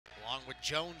with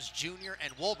Jones Jr.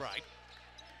 and Woolbright.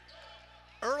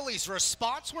 Early's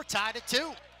response, we're tied at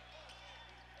 2.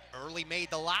 Early made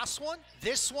the last one.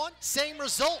 This one, same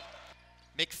result.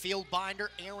 McField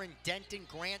Binder, Aaron Denton,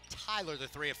 Grant Tyler, the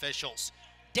 3 officials.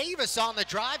 Davis on the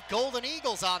drive, Golden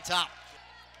Eagles on top.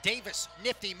 Davis,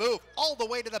 nifty move, all the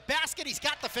way to the basket. He's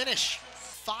got the finish.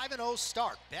 5-0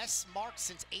 start, best mark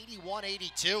since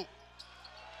 81-82.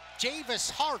 Javis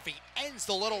Harvey ends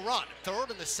the little run, 3rd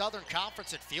in the Southern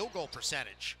Conference at field goal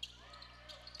percentage.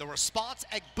 The response,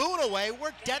 Egbunaway,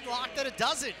 we're deadlocked at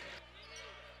 12.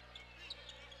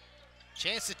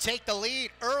 Chance to take the lead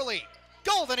early.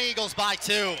 Golden Eagles by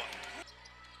 2.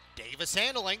 Davis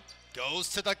handling, goes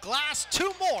to the glass,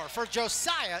 2 more for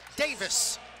Josiah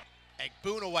Davis.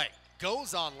 Egbunaway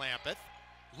goes on Lampeth,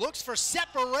 looks for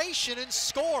separation and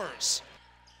scores.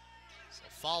 So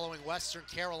following Western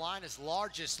Carolina's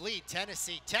largest lead,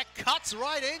 Tennessee Tech cuts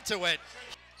right into it.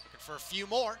 Looking for a few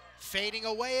more, fading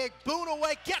away,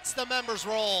 Egbunaway gets the members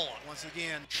roll. Once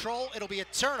again. Troll, it'll be a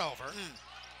turnover.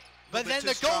 But then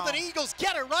the strong. Golden Eagles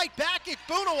get it right back,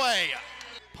 Egbunaway.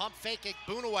 Pump fake,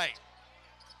 Egbunaway.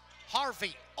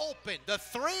 Harvey open, the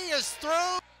 3 is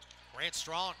through. Grant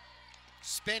Strong,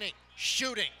 spinning,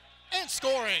 shooting, and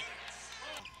scoring.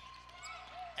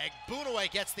 Egbunaway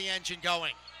gets the engine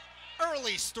going.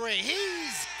 Early's 3,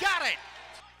 he's got it.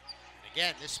 And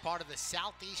again, this part of the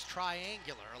Southeast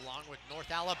Triangular along with North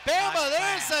Alabama.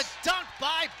 Nice There's a dunk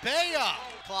by Bea.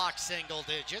 Clock single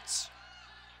digits.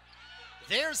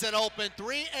 There's an open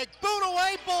 3,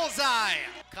 Egbunaway bullseye.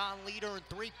 Con leader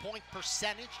in 3-point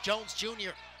percentage, Jones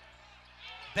Jr.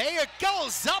 Bea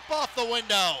goes up off the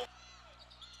window.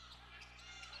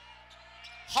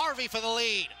 Harvey for the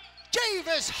lead.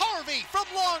 Javis Harvey from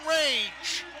long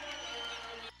range.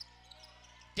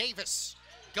 Davis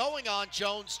going on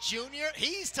Jones Jr.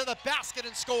 He's to the basket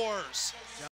and scores.